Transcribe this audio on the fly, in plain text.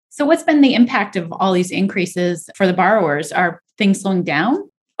So what's been the impact of all these increases for the borrowers? Are things slowing down?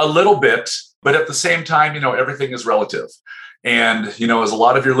 A little bit, but at the same time, everything is relative. And, as a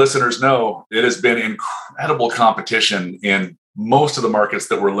lot of your listeners know, it has been incredible competition in most of the markets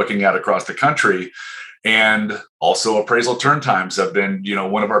that we're looking at across the country. And also appraisal turn times have been,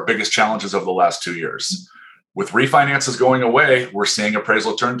 one of our biggest challenges over the last 2 years. With refinances going away, we're seeing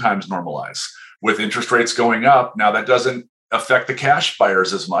appraisal turn times normalize. With interest rates going up, now that doesn't affect the cash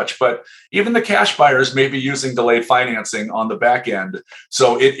buyers as much, but even the cash buyers may be using delayed financing on the back end.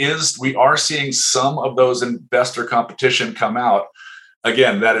 So we are seeing some of those investor competition come out.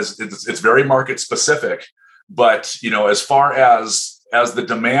 Again, it's very market specific, but as far as the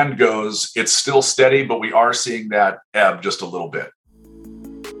demand goes, it's still steady, but we are seeing that ebb just a little bit.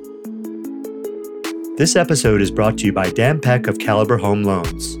 This episode is brought to you by Dan Peck of Caliber Home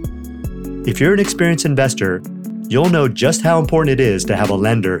Loans. If you're an experienced investor, you'll know just how important it is to have a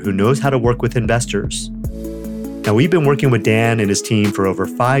lender who knows how to work with investors. Now, we've been working with Dan and his team for over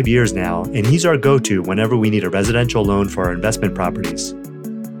 5 years now, and he's our go-to whenever we need a residential loan for our investment properties.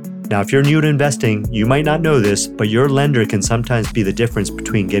 Now, if you're new to investing, you might not know this, but your lender can sometimes be the difference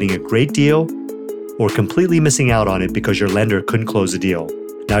between getting a great deal or completely missing out on it because your lender couldn't close the deal.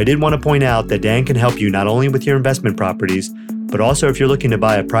 Now, I did want to point out that Dan can help you not only with your investment properties, but also if you're looking to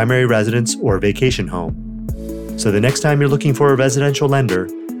buy a primary residence or a vacation home. So the next time you're looking for a residential lender,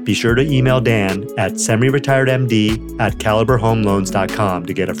 be sure to email Dan at semi-retiredmd@caliberhomeloans.com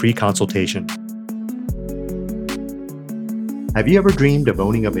to get a free consultation. Have you ever dreamed of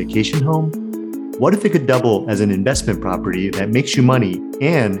owning a vacation home? What if it could double as an investment property that makes you money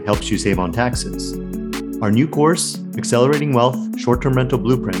and helps you save on taxes? Our new course, Accelerating Wealth Short-Term Rental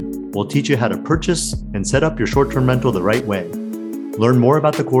Blueprint, will teach you how to purchase and set up your short-term rental the right way. Learn more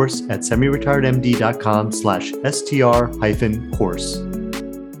about the course at semi-retiredmd.com/str-course.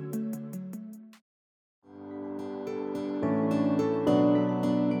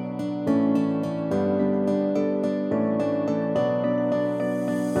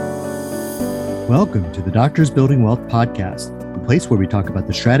 Welcome to the Doctors Building Wealth podcast, the place where we talk about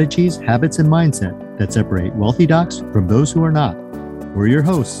the strategies, habits, and mindset that separate wealthy docs from those who are not. We're your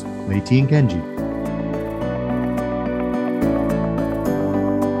hosts, Leiti and Kenji.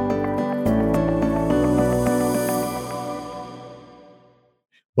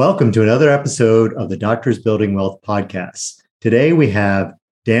 Welcome to another episode of the Doctors Building Wealth podcast. Today we have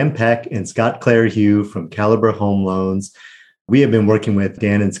Dan Peck and Scott Clirehugh from Caliber Home Loans. We have been working with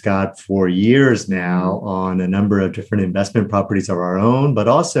Dan and Scott for years now on a number of different investment properties of our own, but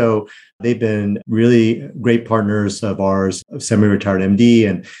also they've been really great partners of ours, Semi-Retired MD,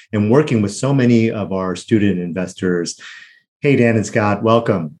 and working with so many of our student investors. Hey, Dan and Scott,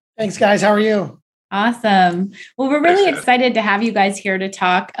 welcome. Thanks, guys. How are you? Awesome. Well, we're really excited to have you guys here to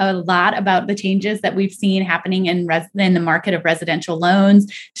talk a lot about the changes that we've seen happening in the market of residential loans,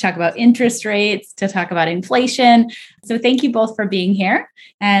 to talk about interest rates, to talk about inflation. So thank you both for being here,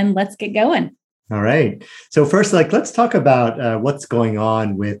 and let's get going. All right. So first, let's talk about what's going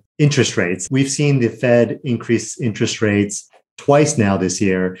on with interest rates. We've seen the Fed increase interest rates twice now this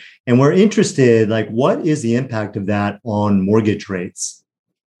year, and we're interested, what is the impact of that on mortgage rates?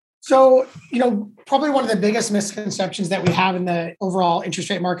 So, probably one of the biggest misconceptions that we have in the overall interest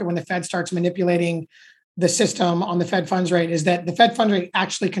rate market when the Fed starts manipulating the system on the Fed funds rate is that the Fed funds rate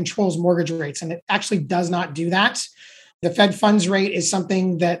actually controls mortgage rates, and it actually does not do that. The Fed funds rate is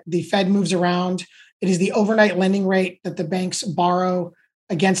something that the Fed moves around. It is the overnight lending rate that the banks borrow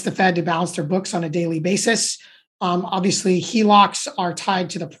against the Fed to balance their books on a daily basis. Obviously, HELOCs are tied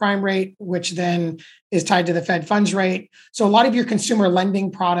to the prime rate, which then is tied to the Fed funds rate. So a lot of your consumer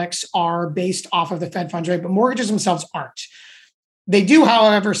lending products are based off of the Fed funds rate, but mortgages themselves aren't. They do,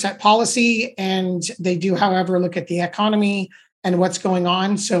 however, set policy, and they do, however, look at the economy and what's going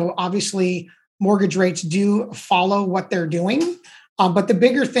on. So obviously, mortgage rates do follow what they're doing. But the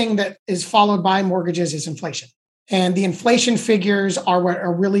bigger thing that is followed by mortgages is inflation. And the inflation figures are what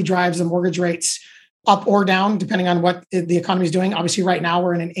really drives the mortgage rates up or down, depending on what the economy is doing. Obviously, right now,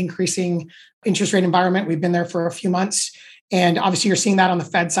 we're in an increasing interest rate environment. We've been there for a few months. And obviously, you're seeing that on the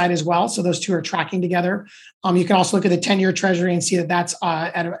Fed side as well. So those two are tracking together. You can also look at the 10-year Treasury and see that that's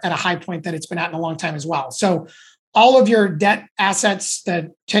at a high point that it's been at in a long time as well. So all of your debt assets,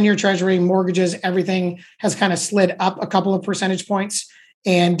 the 10-year Treasury, mortgages, everything has kind of slid up a couple of percentage points.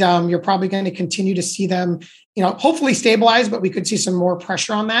 And you're probably going to continue to see them, hopefully stabilize, but we could see some more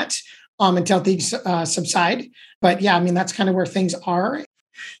pressure on that until things subside. But yeah, that's kind of where things are.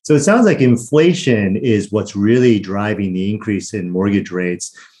 So it sounds like inflation is what's really driving the increase in mortgage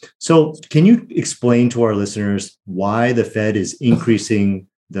rates. So can you explain to our listeners why the Fed is increasing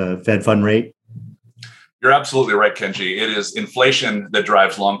the Fed fund rate? You're absolutely right, Kenji. It is inflation that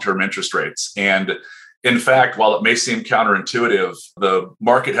drives long-term interest rates. And in fact, while it may seem counterintuitive, the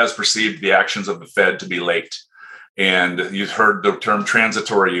market has perceived the actions of the Fed to be late. And you've heard the term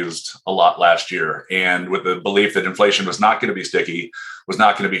transitory used a lot last year. And with the belief that inflation was not going to be sticky, was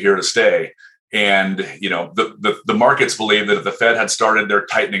not going to be here to stay. And, the markets believe that if the Fed had started their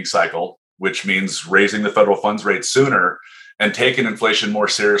tightening cycle, which means raising the federal funds rate sooner and taken inflation more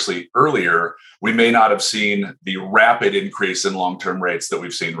seriously earlier, we may not have seen the rapid increase in long-term rates that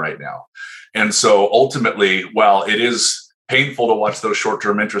we've seen right now. And so ultimately, while it is painful to watch those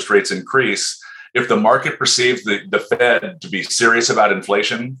short-term interest rates increase, if the market perceives the Fed to be serious about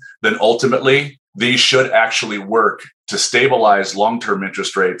inflation, then ultimately these should actually work to stabilize long-term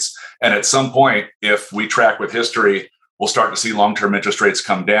interest rates. And at some point, if we track with history, we'll start to see long-term interest rates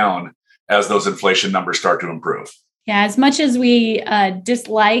come down as those inflation numbers start to improve. Yeah, as much as we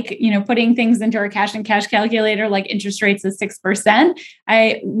dislike, putting things into our cash and cash calculator, like interest rates of 6%,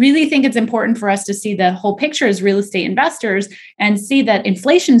 I really think it's important for us to see the whole picture as real estate investors and see that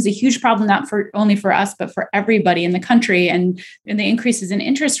inflation is a huge problem, not only for us, but for everybody in the country. And the increases in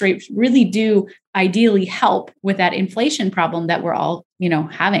interest rates really do ideally help with that inflation problem that we're all,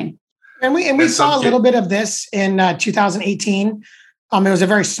 having. And we saw a little bit of this in 2018. It was a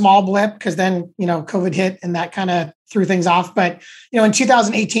very small blip because then, COVID hit and that kind of threw things off. But, in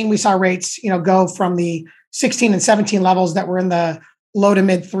 2018, we saw rates, go from the 16 and 17 levels that were in the low to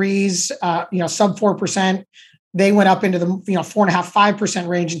mid threes, sub 4%. They went up into the, 4.5%, 5%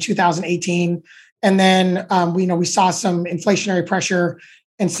 range in 2018. And then, we saw some inflationary pressure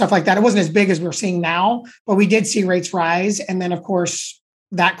and stuff like that. It wasn't as big as we're seeing now, but we did see rates rise. And then, of course,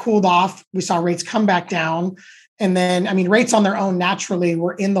 that cooled off. We saw rates come back down. And then, rates on their own naturally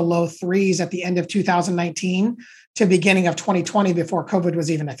were in the low threes at the end of 2019 to beginning of 2020 before COVID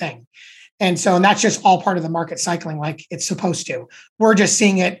was even a thing. And that's just all part of the market cycling like it's supposed to. We're just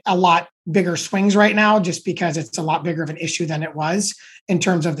seeing it a lot bigger swings right now just because it's a lot bigger of an issue than it was in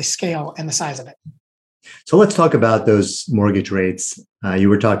terms of the scale and the size of it. So let's talk about those mortgage rates. You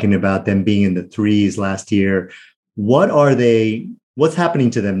were talking about them being in the threes last year. What are they? What's happening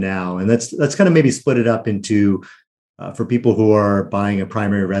to them now? And let's kind of maybe split it up into for people who are buying a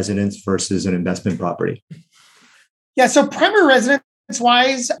primary residence versus an investment property. Yeah. So primary residence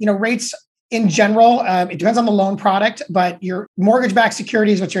wise, rates in general, it depends on the loan product, but your mortgage-backed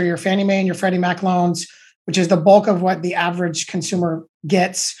securities, which are your Fannie Mae and your Freddie Mac loans, which is the bulk of what the average consumer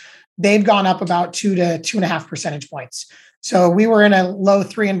gets, they've gone up about 2 to 2.5 percentage points. So we were in a low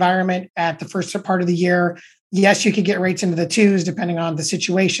 3 environment at the first part of the year. Yes, you could get rates into the 2s depending on the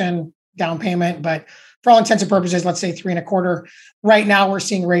situation, down payment, but for all intents and purposes, let's say 3.25. Right now, we're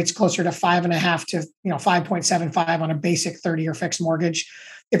seeing rates closer to 5.5 to 5.75 on a basic 30-year fixed mortgage.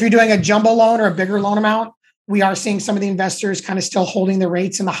 If you're doing a jumbo loan or a bigger loan amount, we are seeing some of the investors kind of still holding the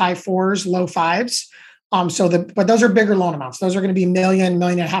rates in the high 4s, low 5s. But those are bigger loan amounts. Those are going to be $1 million,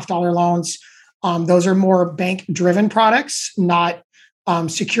 $1.5 million loans. Those are more bank-driven products, not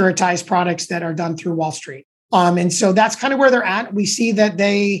securitized products that are done through Wall Street. And so that's kind of where they're at. We see that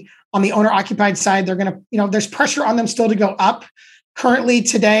on the owner-occupied side, they're going to, there's pressure on them still to go up. Currently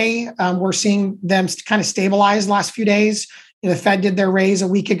today, we're seeing them kind of stabilize the last few days. The Fed did their raise a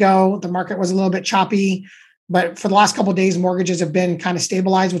week ago. The market was a little bit choppy, but for the last couple of days, mortgages have been kind of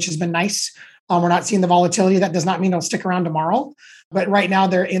stabilized, which has been nice. We're not seeing the volatility. That does not mean they'll stick around tomorrow. But right now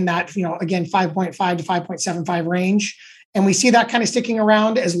they're in that, again, 5.5 to 5.75 range. And we see that kind of sticking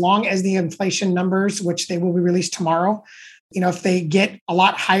around as long as the inflation numbers, which they will be released tomorrow, if they get a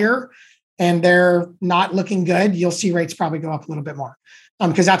lot higher and they're not looking good, you'll see rates probably go up a little bit more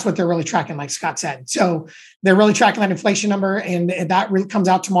because that's what they're really tracking, like Scott said. So they're really tracking that inflation number, and that really comes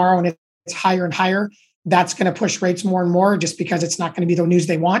out tomorrow and it's higher and higher. That's going to push rates more and more just because it's not going to be the news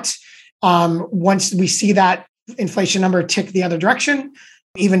they want. Once we see that inflation number tick the other direction,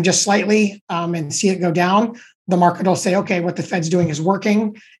 even just slightly, and see it go down, the market will say, okay, what the Fed's doing is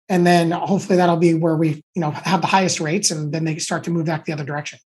working. And then hopefully that'll be where we, have the highest rates, and then they start to move back the other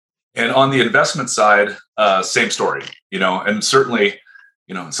direction. And on the investment side, same story, and certainly,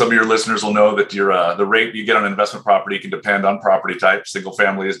 some of your listeners will know that the rate you get on an investment property can depend on property type. Single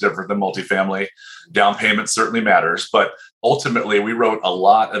family is different than multifamily. Down payment certainly matters, but ultimately we wrote a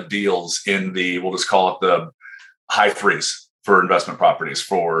lot of deals in we'll just call it the high 3s for investment properties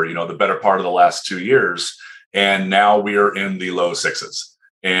for, the better part of the last 2 years. And now we are in the low 6s,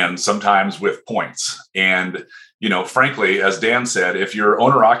 and sometimes with points. And, frankly, as Dan said, if your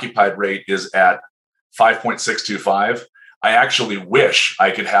owner occupied rate is at 5.625, I actually wish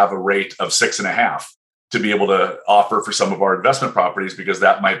I could have a rate of 6.5 to be able to offer for some of our investment properties, because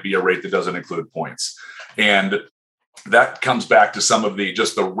that might be a rate that doesn't include points. And that comes back to some of the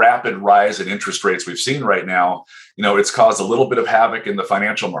just the rapid rise in interest rates we've seen right now. It's caused a little bit of havoc in the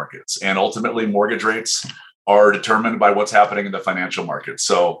financial markets, and ultimately mortgage rates are determined by what's happening in the financial markets.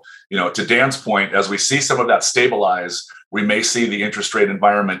 So, to Dan's point, as we see some of that stabilize, we may see the interest rate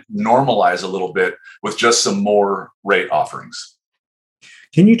environment normalize a little bit with just some more rate offerings.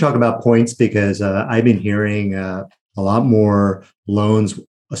 Can you talk about points? Because I've been hearing a lot more loans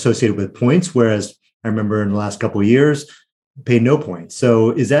associated with points, whereas I remember in the last couple of years, paid no points.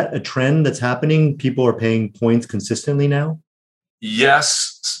 So is that a trend that's happening? People are paying points consistently now?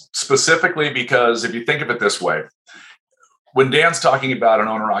 Yes, specifically because if you think of it this way, when Dan's talking about an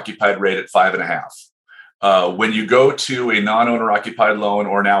owner-occupied rate at 5.5, when you go to a non-owner-occupied loan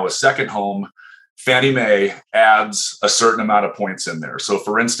or now a second home, Fannie Mae adds a certain amount of points in there. So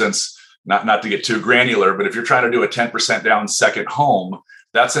for instance, not to get too granular, but if you're trying to do a 10% down second home,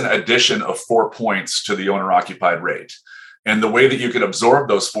 that's an addition of 4 points to the owner-occupied rate. And the way that you can absorb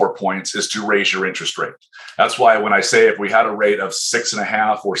those 4 points is to raise your interest rate. That's why when I say if we had a rate of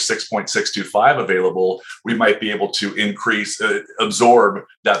 6.5 or 6.625 available, we might be able to absorb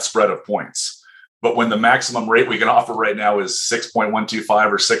that spread of points. But when the maximum rate we can offer right now is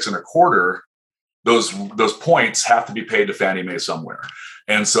 6.125 or 6.25, those points have to be paid to Fannie Mae somewhere.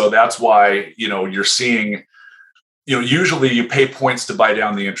 And so that's why, you're seeing, usually you pay points to buy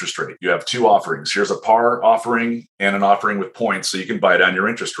down the interest rate. You have two offerings. Here's a par offering and an offering with points, so you can buy down your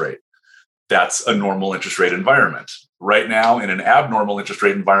interest rate. That's a normal interest rate environment. Right now, in an abnormal interest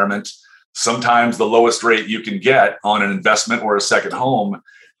rate environment, sometimes the lowest rate you can get on an investment or a second home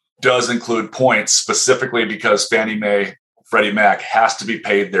does include points, specifically because Fannie Mae, Freddie Mac has to be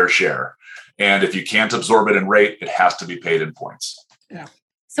paid their share. And if you can't absorb it in rate, it has to be paid in points. Yeah.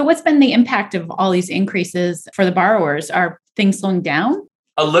 So what's been the impact of all these increases for the borrowers? Are things slowing down?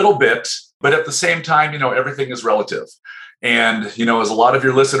 A little bit, but at the same time, everything is relative. And, as a lot of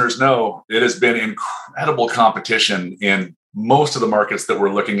your listeners know, it has been incredible competition in most of the markets that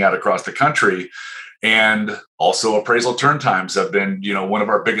we're looking at across the country. And also appraisal turn times have been, one of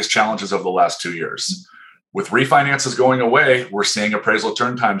our biggest challenges over the last 2 years. With refinances going away, we're seeing appraisal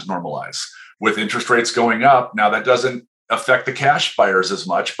turn times normalize. With interest rates going up, now that doesn't affect the cash buyers as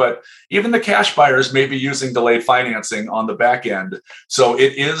much, but even the cash buyers may be using delayed financing on the back end. So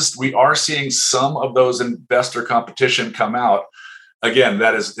we are seeing some of those investor competition come out. Again,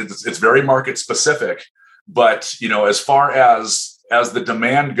 it's very market specific, but as far as the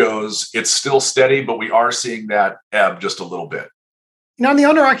demand goes, it's still steady, but we are seeing that ebb just a little bit. On the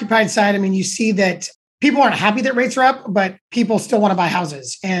owner occupied side, you see that people aren't happy that rates are up, but people still want to buy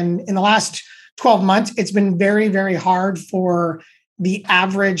houses. And in the last 12 months, it's been very, very hard for the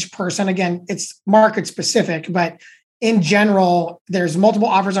average person. Again, it's market specific, but in general, there's multiple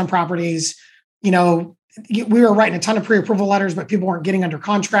offers on properties. We were writing a ton of pre-approval letters, but people weren't getting under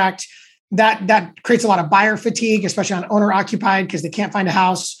contract. That creates a lot of buyer fatigue, especially on owner occupied, because they can't find a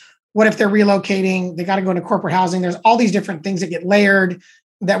house. What if they're relocating? They got to go into corporate housing. There's all these different things that get layered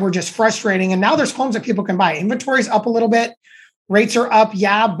that were just frustrating. And now there's homes that people can buy. Inventory's up a little bit. Rates are up,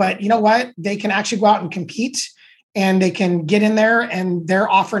 yeah, but you know what? They can actually go out and compete, and they can get in there, and their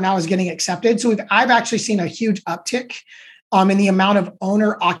offer now is getting accepted. So I've actually seen a huge uptick in the amount of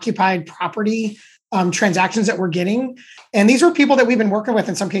owner-occupied property transactions that we're getting. And these are people that we've been working with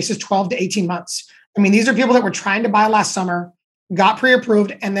in some cases 12 to 18 months. These are people that were trying to buy last summer, got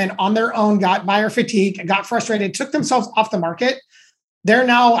pre-approved, and then on their own got buyer fatigue, got frustrated, took themselves off the market. They're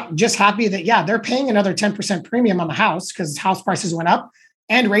now just happy that, they're paying another 10% premium on the house because house prices went up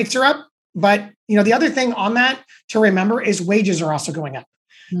and rates are up. But, the other thing on that to remember is wages are also going up.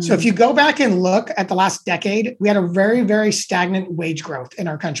 Mm. So if you go back and look at the last decade, we had a very, very stagnant wage growth in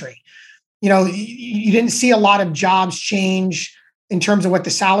our country. You didn't see a lot of jobs change in terms of what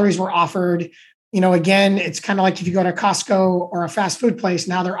the salaries were offered. Again, it's kind of like if you go to Costco or a fast food place,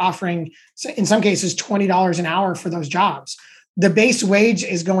 now they're offering, in some cases, $20 an hour for those jobs. The base wage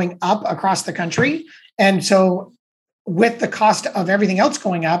is going up across the country. And so with the cost of everything else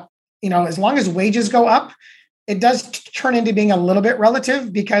going up, as long as wages go up, it does turn into being a little bit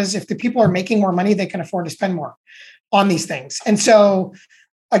relative, because if the people are making more money, they can afford to spend more on these things. And so,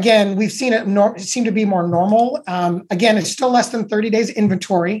 again, we've seen it seem to be more normal. Again, it's still less than 30 days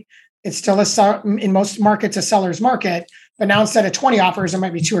inventory. It's still in most markets a seller's market, but now instead of 20 offers, there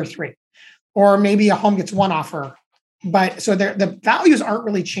might be 2 or 3, or maybe a home gets 1 offer. But so the values aren't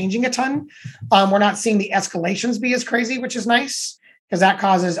really changing a ton. We're not seeing the escalations be as crazy, which is nice, because that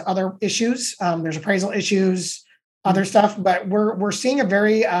causes other issues. There's appraisal issues. other stuff. But we're seeing a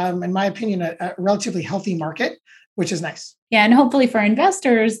very, in my opinion, a relatively healthy market, which is nice. Yeah. And hopefully for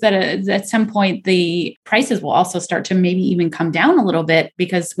investors that at some point, the prices will also start to maybe even come down a little bit,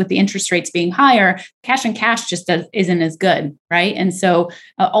 because with the interest rates being higher, cash and cash just isn't as good. Right. And so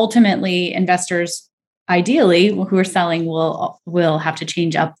ultimately investors, ideally, who are selling will have to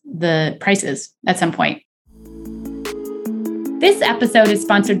change up the prices at some point. This episode is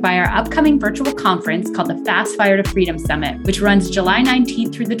sponsored by our upcoming virtual conference called the Fast Fire to Freedom Summit, which runs July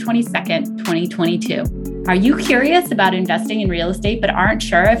 19th through the 22nd, 2022. Are you curious about investing in real estate but aren't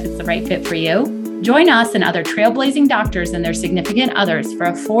sure if it's the right fit for you? Join us and other trailblazing doctors and their significant others for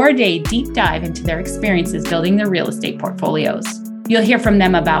a 4-day deep dive into their experiences building their real estate portfolios. You'll hear from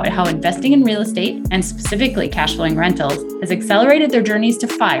them about how investing in real estate, and specifically cash flowing rentals, has accelerated their journeys to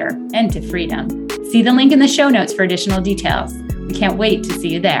FIRE and to freedom. See the link in the show notes for additional details. We can't wait to see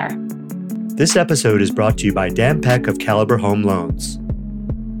you there. This episode is brought to you by Dan Peck of Caliber Home Loans.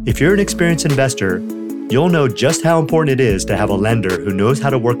 If you're an experienced investor, you'll know just how important it is to have a lender who knows how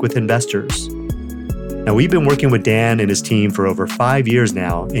to work with investors. Now, we've been working with Dan and his team for over 5 years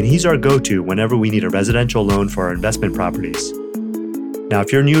now, and he's our go-to whenever we need a residential loan for our investment properties. Now,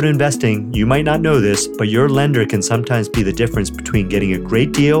 if you're new to investing, you might not know this, but your lender can sometimes be the difference between getting a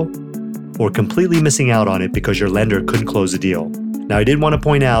great deal or completely missing out on it because your lender couldn't close the deal. Now, I did want to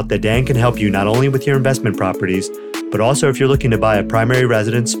point out that Dan can help you not only with your investment properties, but also if you're looking to buy a primary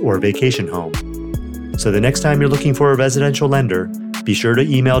residence or a vacation home. So the next time you're looking for a residential lender, be sure to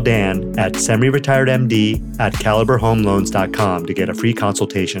email Dan at semi-retiredmd@caliberhomeloans.com to get a free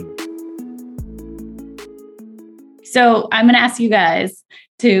consultation. So I'm going to ask you guys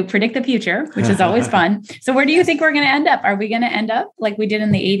to predict the future, which is always fun. So where do you think we're going to end up? Are we going to end up like we did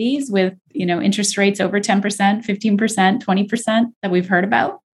in the 80s with, interest rates over 10%, 15%, 20% that we've heard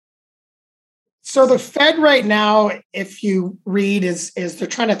about? So the Fed right now, if you read, is they're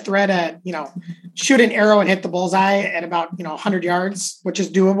trying to thread shoot an arrow and hit the bullseye at about, 100 yards, which is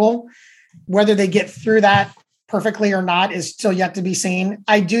doable. Whether they get through that perfectly or not is still yet to be seen.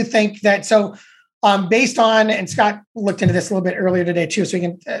 I do think that, based on, and Scott looked into this a little bit earlier today too, so we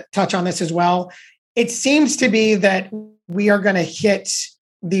can touch on this as well. It seems to be that we are going to hit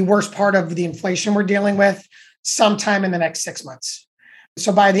the worst part of the inflation we're dealing with sometime in the next 6 months.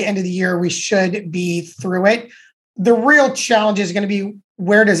 So by the end of the year, we should be through it. The real challenge is going to be,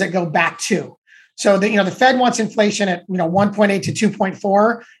 where does it go back to? So the Fed wants inflation at 1.8 to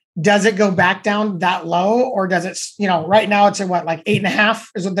 2.4. Does it go back down that low, or does it? Right now it's at what, like 8.5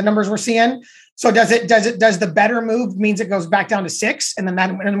 is what the numbers we're seeing. So does the better move means it goes back down to 6, and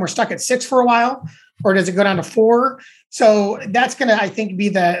then we're stuck at 6 for a while, or does it go down to 4? So that's going to, I think, be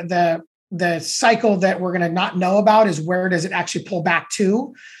the cycle that we're going to not know about, is where does it actually pull back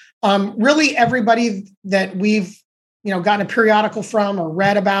to? Really, everybody that we've gotten a periodical from or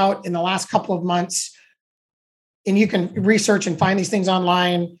read about in the last couple of months, and you can research and find these things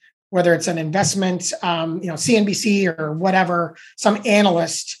online, whether it's an investment, CNBC or whatever, some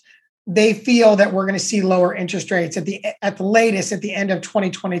analyst, they feel that we're going to see lower interest rates at the latest at the end of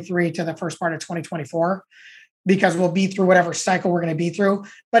 2023 to the first part of 2024, because we'll be through whatever cycle we're going to be through.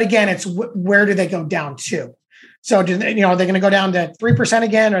 But again, it's where do they go down to? So, are they going to go down to 3%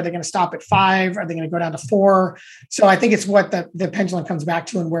 again? Or are they going to stop at 5? Are they going to go down to 4? So I think it's what the pendulum comes back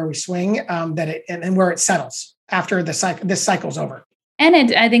to, and where we swing, and where it settles after this cycle's over. And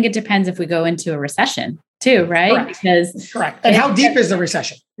I think it depends if we go into a recession too, right? Correct. Correct. And how deep is the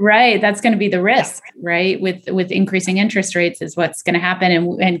recession? Right. That's going to be the risk, right? With increasing interest rates is what's going to happen.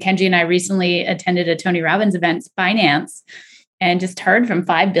 And Kenji and I recently attended a Tony Robbins event, Finance, and just heard from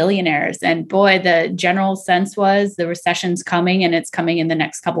 5 billionaires. And boy, the general sense was the recession's coming, and it's coming in the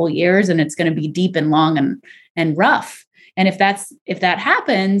next couple of years, and it's going to be deep and long and rough. And if that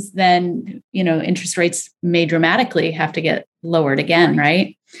happens, then, interest rates may dramatically have to get lowered again,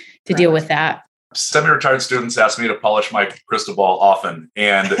 right? To deal with that. Semi-retired students ask me to polish my crystal ball often.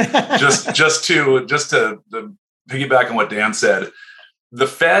 And just to piggyback on what Dan said, the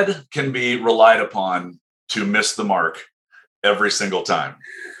Fed can be relied upon to miss the mark every single time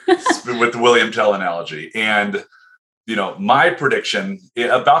with the William Tell analogy. And, my prediction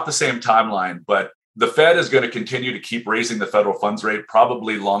about the same timeline, but the Fed is going to continue to keep raising the federal funds rate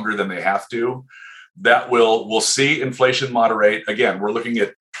probably longer than they have to. We'll see inflation moderate. Again, we're looking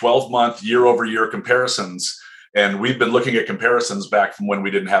at 12-month year-over-year comparisons, and we've been looking at comparisons back from when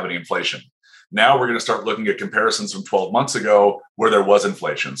we didn't have any inflation. Now we're going to start looking at comparisons from 12 months ago where there was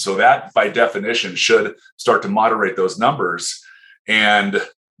inflation. So that, by definition, should start to moderate those numbers, and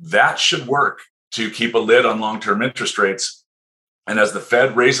that should work to keep a lid on long-term interest rates. And as the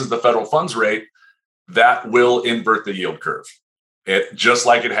Fed raises the federal funds rate, that will invert the yield curve. It just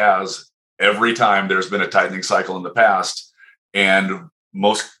like it has every time there's been a tightening cycle in the past. And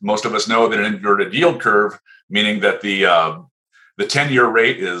most of us know that an inverted yield curve, meaning that the 10-year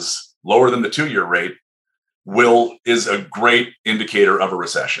rate is lower than the 2-year rate, is a great indicator of a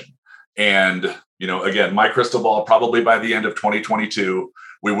recession. And, again, my crystal ball, probably by the end of 2022,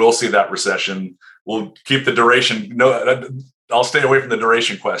 we will see that recession. We'll keep the duration. No, I'll stay away from the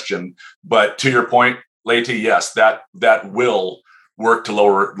duration question. But to your point, Leti, yes, that will work to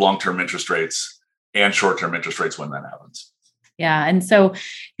lower long-term interest rates and short-term interest rates when that happens. Yeah. And so,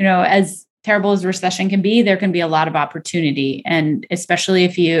 as terrible as recession can be, there can be a lot of opportunity. And especially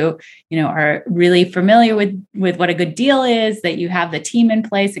if you are really familiar with what a good deal is, that you have the team in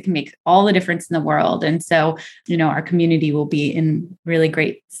place, it can make all the difference in the world. And so, our community will be in really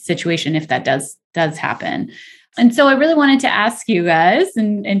great situation if that does happen. And so I really wanted to ask you guys,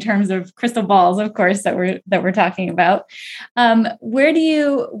 in terms of crystal balls, of course, that we're talking about,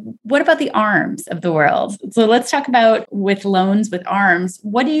 what about the ARMs of the world? So let's talk about with loans with ARMs.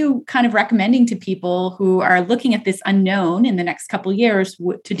 What are you kind of recommending to people who are looking at this unknown in the next couple of years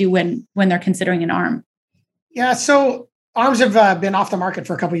to do when they're considering an ARM? Yeah, so ARMs have been off the market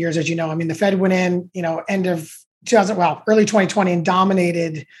for a couple of years, as you know. I mean, the Fed went in, end of early 2020 and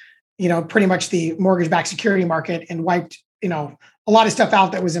dominated pretty much the mortgage-backed security market and wiped, a lot of stuff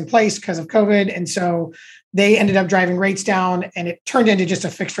out that was in place because of COVID. And so they ended up driving rates down and it turned into just a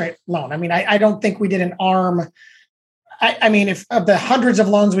fixed rate loan. I mean, I don't think we did an ARM. I mean, if of the hundreds of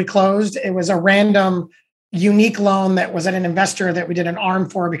loans we closed, it was a random, unique loan that was at an investor that we did an ARM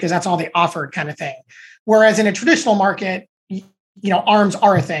for because that's all they offered kind of thing. Whereas in a traditional market, ARMs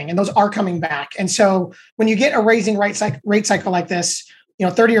are a thing and those are coming back. And so when you get a raising rate cycle like this,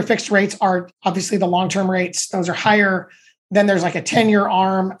 30-year fixed rates are obviously the long-term rates. Those are higher. Then there's like a 10-year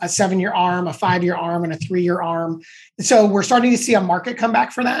ARM, a 7-year ARM, a 5-year ARM, and a 3-year ARM. And so we're starting to see a market come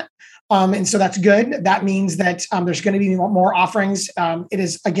back for that. And so that's good. That means that there's going to be more offerings. It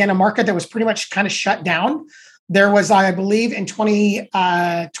is, again, a market that was pretty much kind of shut down. There was, I believe, in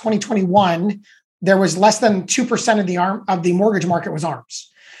 2021, there was less than 2% of the mortgage market was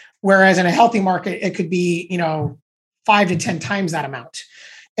ARMs. Whereas in a healthy market, it could be, 5 to 10 times that amount.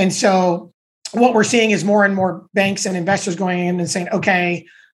 And so what we're seeing is more and more banks and investors going in and saying, okay,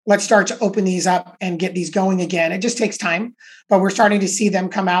 let's start to open these up and get these going again. It just takes time, but we're starting to see them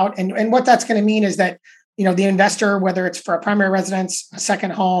come out. And what that's going to mean is that, the investor, whether it's for a primary residence, a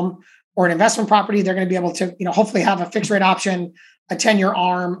second home, or an investment property, they're going to be able to, hopefully have a fixed rate option, a 10-year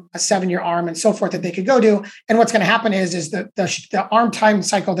ARM, a 7-year ARM, and so forth that they could go to. And what's going to happen is the ARM time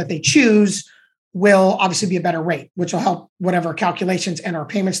cycle that they choose will obviously be a better rate, which will help whatever calculations and or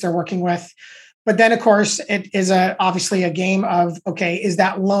payments they're working with. But then, of course, it is obviously a game of, okay, is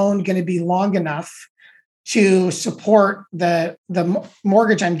that loan going to be long enough to support the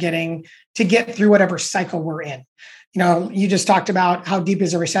mortgage I'm getting to get through whatever cycle we're in? You just talked about how deep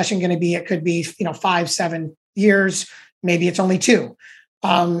is a recession going to be. It could be, 5-7 years. Maybe it's only 2.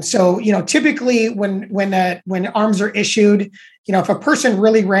 So, typically when ARMs are issued, if a person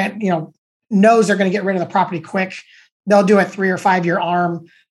really knows they're going to get rid of the property quick, they'll do a 3 or 5-year ARM.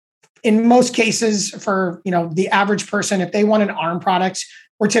 In most cases, for the average person, if they want an ARM product,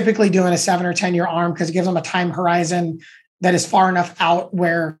 we're typically doing a 7 or 10-year ARM because it gives them a time horizon that is far enough out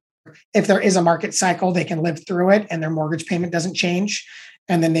where if there is a market cycle, they can live through it and their mortgage payment doesn't change.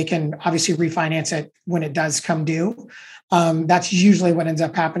 And then they can obviously refinance it when it does come due. That's usually what ends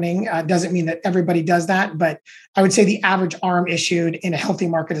up happening. Doesn't mean that everybody does that, but I would say the average ARM issued in a healthy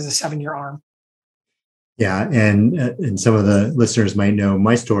market is a 7-year ARM. Yeah, and some of the listeners might know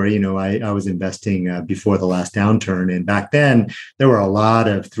my story. I was investing before the last downturn, and back then there were a lot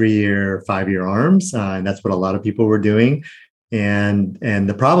of 3-year, 5-year ARMs, and that's what a lot of people were doing. And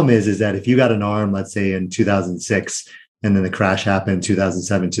the problem is that if you got an ARM, let's say in 2006, and then the crash happened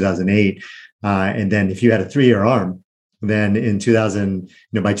 2007, 2008, and then if you had a 3-year ARM, then in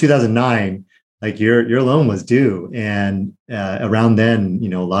by 2009, like your loan was due, and around then,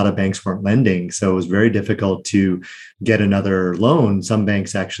 a lot of banks weren't lending, so it was very difficult to get another loan. Some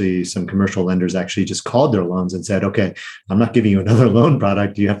commercial lenders actually just called their loans and said, "Okay, I'm not giving you another loan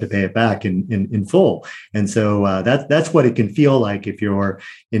product. You have to pay it back in full." And so that's what it can feel like if you're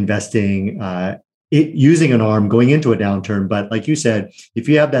investing. Using an ARM going into a downturn. But like you said, if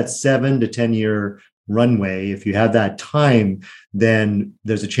you have that 7 to 10 year runway, if you have that time, then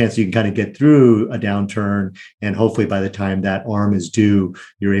there's a chance you can kind of get through a downturn. And hopefully by the time that arm is due,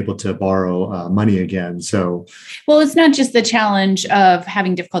 you're able to borrow money again. So, well, it's not just the challenge of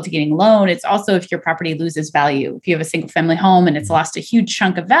having difficulty getting a loan. It's also if your property loses value. If you have a single family home and it's lost a huge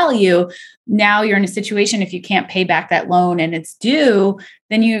chunk of value, now you're in a situation, if you can't pay back that loan and it's due,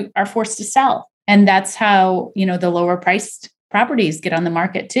 then you are forced to sell. And that's how, the lower priced properties get on the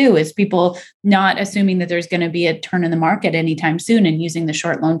market too, is people not assuming that there's going to be a turn in the market anytime soon and using the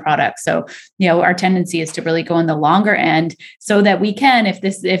short loan product. So, our tendency is to really go in the longer end so that we can, if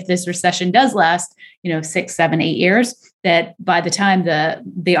this recession does last, 6, 7, 8 years, that by the time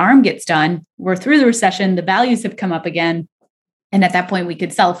the arm gets done, we're through the recession, the values have come up again. And at that point we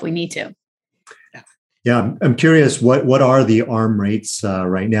could sell if we need to. Yeah, I'm curious, what are the ARM rates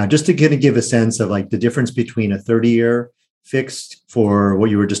right now? Just to kind of give a sense of like the difference between a 30-year fixed for what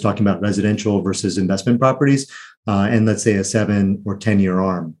you were just talking about, residential versus investment properties, and let's say a 7 or 10-year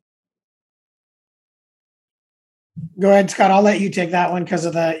ARM. Go ahead, Scott. I'll let you take that one because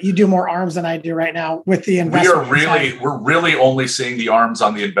you do more ARMs than I do right now with the investment. We're really only seeing the ARMs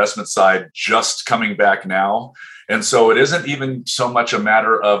on the investment side just coming back now. And so it isn't even so much a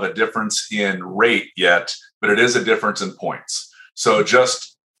matter of a difference in rate yet, but it is a difference in points. So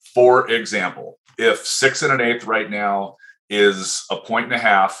just for example, if 6 1/8 right now is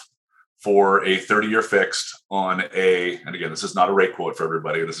 1.5 for a 30-year fixed on and again, this is not a rate quote for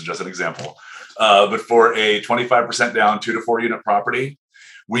everybody, this is just an example, but for a 25% down 2 to 4 unit property,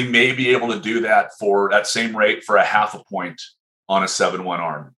 we may be able to do that for that same rate for a 0.5 point on a 7-1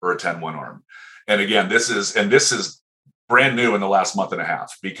 arm or a 10-1 arm. And again, this is brand new in the last month and a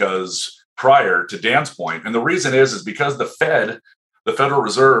half, because prior to Dan's point, and the reason is because the Federal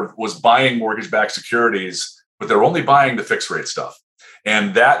Reserve was buying mortgage-backed securities, but they're only buying the fixed rate stuff.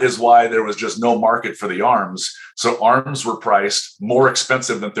 And that is why there was just no market for the ARMs. So ARMs were priced more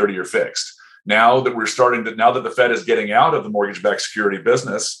expensive than 30-year fixed. Now that the Fed is getting out of the mortgage-backed security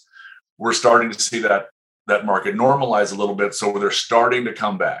business, we're starting to see that market normalize a little bit. So they're starting to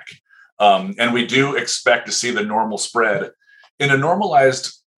come back. And we do expect to see the normal spread in a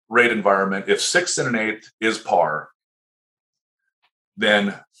normalized rate environment. If 6 1/8 is par,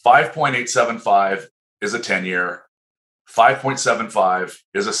 then 5.875 is a 10-year, 5.75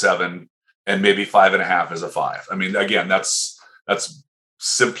 is a 7, and maybe 5.5 is a 5. I mean, again, that's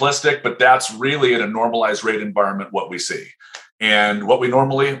simplistic, but that's really in a normalized rate environment what we see. And what we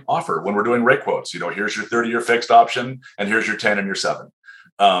normally offer when we're doing rate quotes, here's your 30-year fixed option, and here's your 10 and your 7.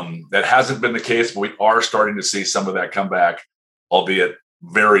 That hasn't been the case, but we are starting to see some of that come back, albeit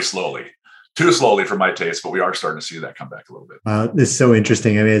very slowly. Too slowly for my taste, but we are starting to see that come back a little bit. This is so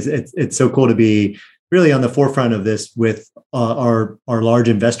interesting. I mean, it's so cool to be really on the forefront of this with our large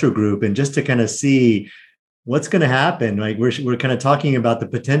investor group, and just to kind of see what's going to happen. Like we're kind of talking about the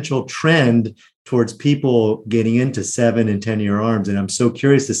potential trend towards people getting into 7 and 10-year ARMs, and I'm so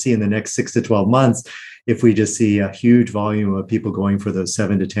curious to see in the next 6 to 12 months if we just see a huge volume of people going for those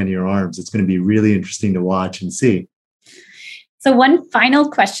 7 to 10-year ARMs. It's going to be really interesting to watch and see. So one final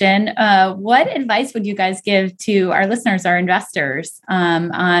question, what advice would you guys give to our listeners, our investors,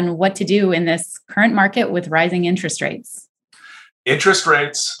 on what to do in this current market with rising interest rates? Interest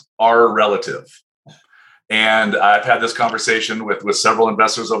rates are relative. And I've had this conversation with several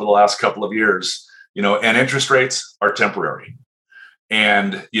investors over the last couple of years, and interest rates are temporary.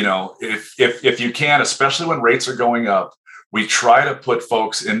 And, if you can, especially when rates are going up, we try to put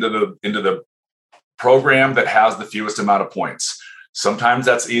folks into the program that has the fewest amount of points. Sometimes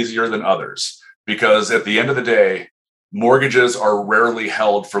that's easier than others, because at the end of the day, mortgages are rarely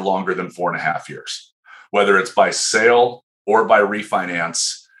held for longer than 4.5 years, whether it's by sale or by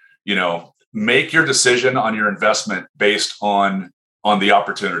refinance. Make your decision on your investment based on the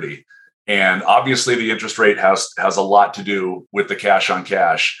opportunity. And obviously the interest rate has a lot to do with the cash on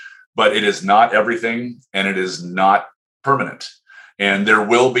cash, but it is not everything, and it is not permanent. And there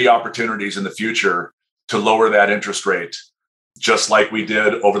will be opportunities in the future to lower that interest rate, just like we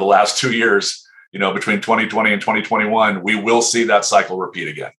did over the last 2 years, between 2020 and 2021. We will see that cycle repeat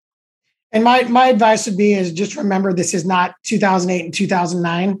again. And my advice would be is just remember, this is not 2008 and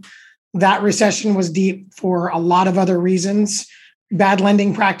 2009. That recession was deep for a lot of other reasons. Bad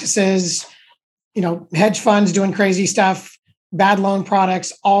lending practices, hedge funds doing crazy stuff, bad loan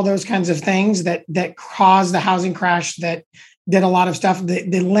products, all those kinds of things that caused the housing crash, that did a lot of stuff.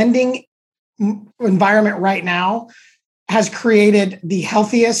 The lending environment right now has created the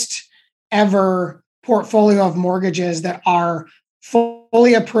healthiest ever portfolio of mortgages that are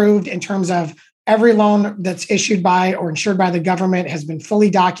fully approved in terms of every loan that's issued by or insured by the government has been fully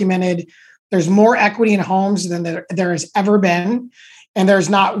documented. There's more equity in homes than there has ever been. And there's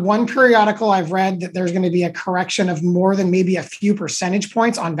not one periodical I've read that there's going to be a correction of more than maybe a few percentage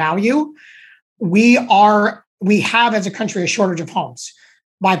points on value. We have as a country a shortage of homes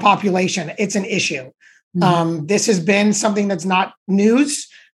by population. It's an issue. This has been something that's not news.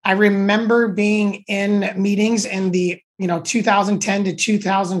 I remember being in meetings in the 2010 to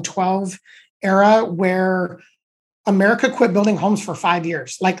 2012 era where America quit building homes for 5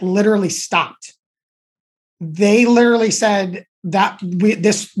 years, like literally stopped. They literally said that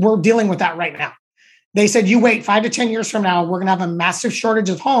we're dealing with that right now. They said, you wait 5 to 10 years from now, we're going to have a massive shortage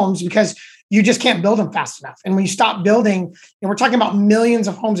of homes because you just can't build them fast enough. And when you stop building, and we're talking about millions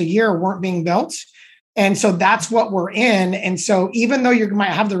of homes a year weren't being built. And so that's what we're in. And so even though you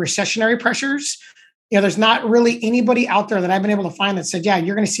might have the recessionary pressures, there's not really anybody out there that I've been able to find that said, yeah,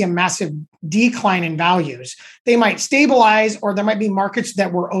 you're going to see a massive decline in values. They might stabilize, or there might be markets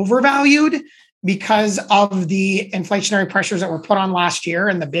that were overvalued because of the inflationary pressures that were put on last year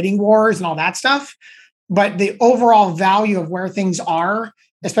and the bidding wars and all that stuff. But the overall value of where things are,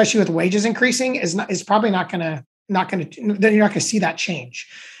 especially with wages increasing, is probably not going to you're not going to see that change.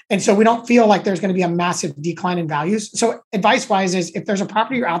 And so we don't feel like there's going to be a massive decline in values. So advice-wise is if there's a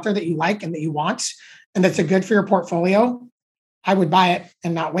property out there that you like and that you want, and that's a good for your portfolio, I would buy it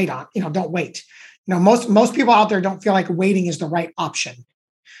and not wait on, don't wait. Most people out there don't feel like waiting is the right option.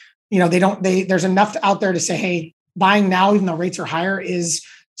 There's enough out there to say, hey, buying now, even though rates are higher, is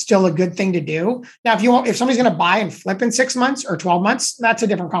still a good thing to do. Now, if somebody's going to buy and flip in 6 months or 12 months, that's a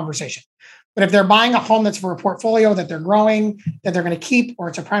different conversation. But if they're buying a home that's for a portfolio that they're growing, that they're going to keep, or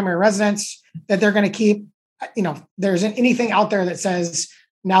it's a primary residence that they're going to keep, there isn't anything out there that says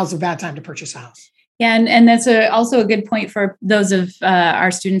now's a bad time to purchase a house. Yeah, and that's also a good point for those of our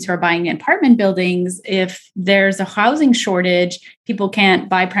students who are buying apartment buildings. If there's a housing shortage, people can't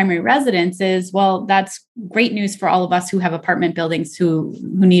buy primary residences. Well, that's great news for all of us who have apartment buildings who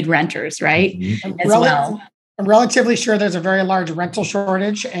need renters, right? As well. I'm relatively sure there's a very large rental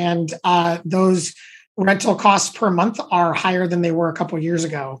shortage, and those rental costs per month are higher than they were a couple of years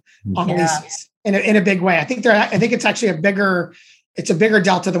ago on leases in a big way. I think it's actually a bigger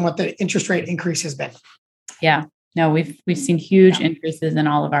delta than what the interest rate increase has been. Yeah, no, we've seen huge increases in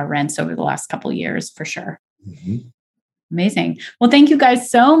all of our rents over the last couple of years for sure. Mm-hmm. Amazing. Well, thank you guys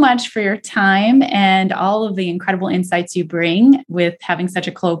so much for your time and all of the incredible insights you bring with having such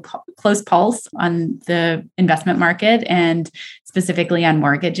a close pulse on the investment market and specifically on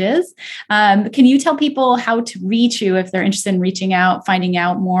mortgages. Can you tell people how to reach you if they're interested in reaching out, finding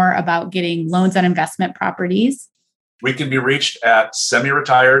out more about getting loans on investment properties? We can be reached at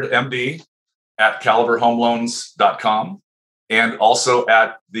semiretiredmd@caliberhomeloans.com and also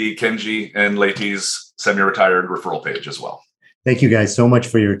at the Kenji and Lati's semi-retired referral page as well. Thank you guys so much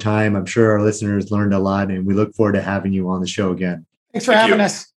for your time. I'm sure our listeners learned a lot, and we look forward to having you on the show again. Thanks for having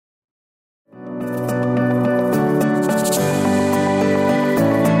us.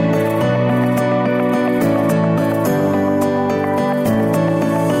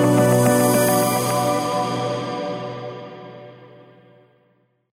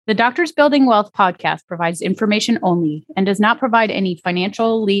 The Doctors Building Wealth podcast provides information only and does not provide any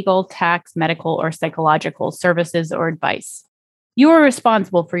financial, legal, tax, medical, or psychological services or advice. You are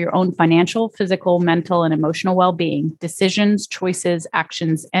responsible for your own financial, physical, mental, and emotional well-being, decisions, choices,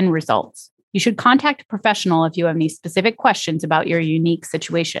 actions, and results. You should contact a professional if you have any specific questions about your unique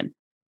situation.